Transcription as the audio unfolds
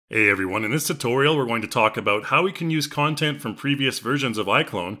Hey everyone, in this tutorial we're going to talk about how we can use content from previous versions of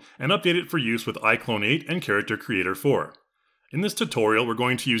iClone and update it for use with iClone 8 and Character Creator 4. In this tutorial we're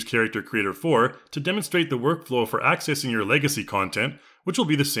going to use Character Creator 4 to demonstrate the workflow for accessing your legacy content, which will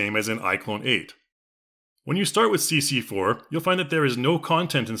be the same as in iClone 8. When you start with CC4, you'll find that there is no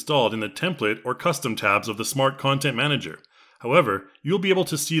content installed in the template or custom tabs of the Smart Content Manager. However, you'll be able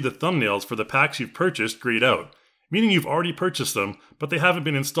to see the thumbnails for the packs you've purchased grayed out, meaning you've already purchased them, but they haven't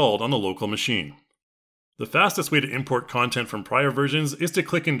been installed on the local machine. The fastest way to import content from prior versions is to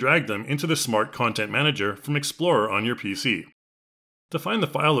click and drag them into the Smart Content Manager from Explorer on your PC. To find the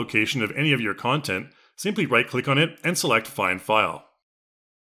file location of any of your content, simply right-click on it and select Find File.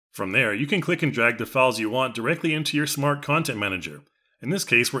 From there, you can click and drag the files you want directly into your Smart Content Manager. In this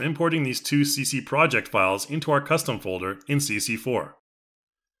case, we're importing these two CC project files into our custom folder in CC4.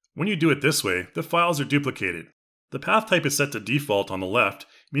 When you do it this way, the files are duplicated. The path type is set to default on the left,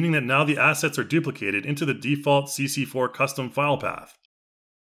 meaning that now the assets are duplicated into the default CC4 custom file path.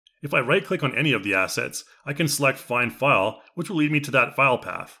 If I right-click on any of the assets, I can select Find File, which will lead me to that file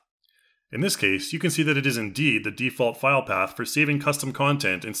path. In this case, you can see that it is indeed the default file path for saving custom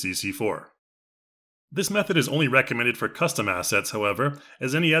content in CC4. This method is only recommended for custom assets, however,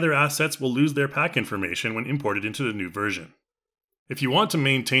 as any other assets will lose their pack information when imported into the new version. If you want to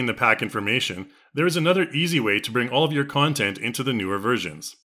maintain the pack information, there is another easy way to bring all of your content into the newer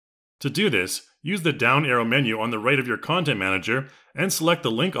versions. To do this, use the down arrow menu on the right of your Content Manager and select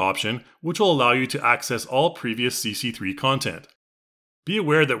the Link option, which will allow you to access all previous CC3 content. Be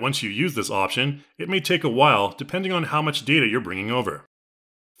aware that once you use this option, it may take a while depending on how much data you're bringing over.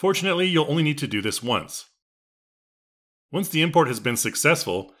 Fortunately, you'll only need to do this once. Once the import has been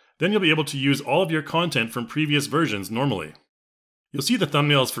successful, then you'll be able to use all of your content from previous versions normally. You'll see the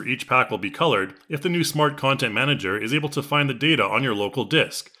thumbnails for each pack will be colored if the new Smart Content Manager is able to find the data on your local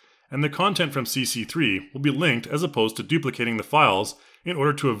disk, and the content from CC3 will be linked as opposed to duplicating the files in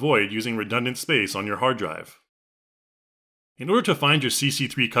order to avoid using redundant space on your hard drive. In order to find your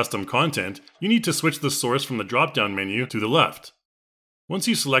CC3 custom content, you need to switch the source from the drop-down menu to the left. Once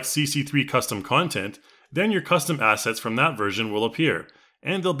you select CC3 custom content, then your custom assets from that version will appear,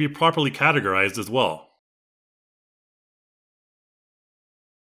 and they'll be properly categorized as well.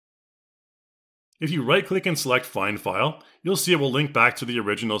 If you right-click and select Find File, you'll see it will link back to the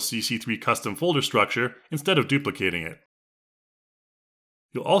original CC3 custom folder structure instead of duplicating it.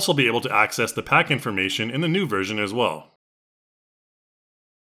 You'll also be able to access the pack information in the new version as well.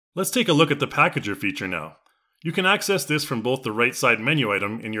 Let's take a look at the Packager feature now. You can access this from both the right side menu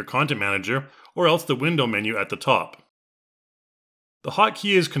item in your Content Manager or else the window menu at the top. The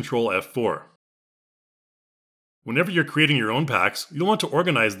hotkey is Ctrl F4. Whenever you're creating your own packs, you'll want to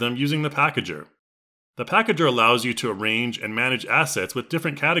organize them using the Packager. The Packager allows you to arrange and manage assets with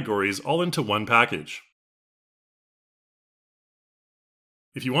different categories all into one package.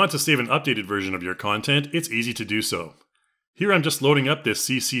 If you want to save an updated version of your content, it's easy to do so. Here I'm just loading up this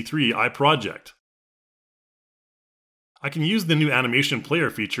CC3 iProject. I can use the new animation player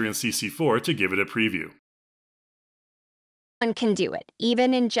feature in CC4 to give it a preview. One can do it,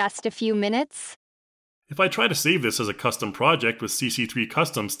 even in just a few minutes. If I try to save this as a custom project with CC3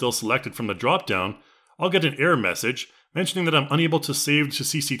 Custom still selected from the dropdown, I'll get an error message mentioning that I'm unable to save to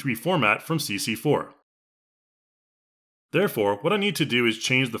CC3 format from CC4. Therefore, what I need to do is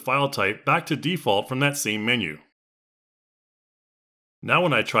change the file type back to default from that same menu. Now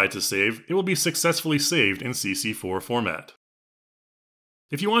when I try to save, it will be successfully saved in CC4 format.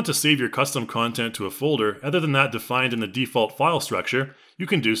 If you want to save your custom content to a folder other than that defined in the default file structure, you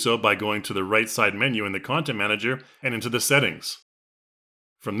can do so by going to the right side menu in the Content Manager and into the Settings.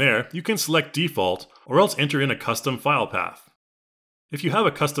 From there, you can select Default or else enter in a custom file path. If you have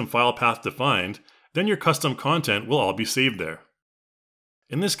a custom file path defined, then your custom content will all be saved there.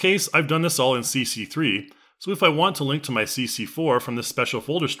 In this case, I've done this all in CC3, so if I want to link to my CC4 from this special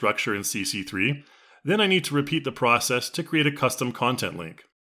folder structure in CC3, then I need to repeat the process to create a custom content link.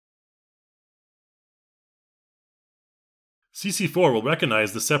 CC4 will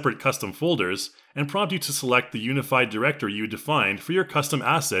recognize the separate custom folders and prompt you to select the unified directory you defined for your custom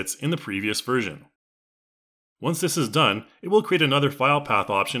assets in the previous version. Once this is done, it will create another file path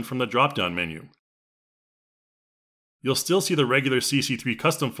option from the drop-down menu. You'll still see the regular CC3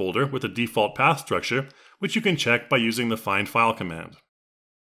 custom folder with a default path structure, which you can check by using the Find File command.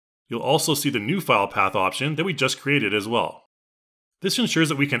 You'll also see the new file path option that we just created as well. This ensures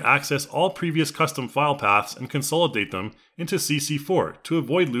that we can access all previous custom file paths and consolidate them into CC4 to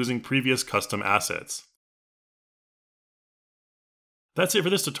avoid losing previous custom assets. That's it for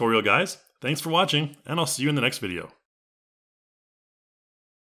this tutorial, guys. Thanks for watching, and I'll see you in the next video.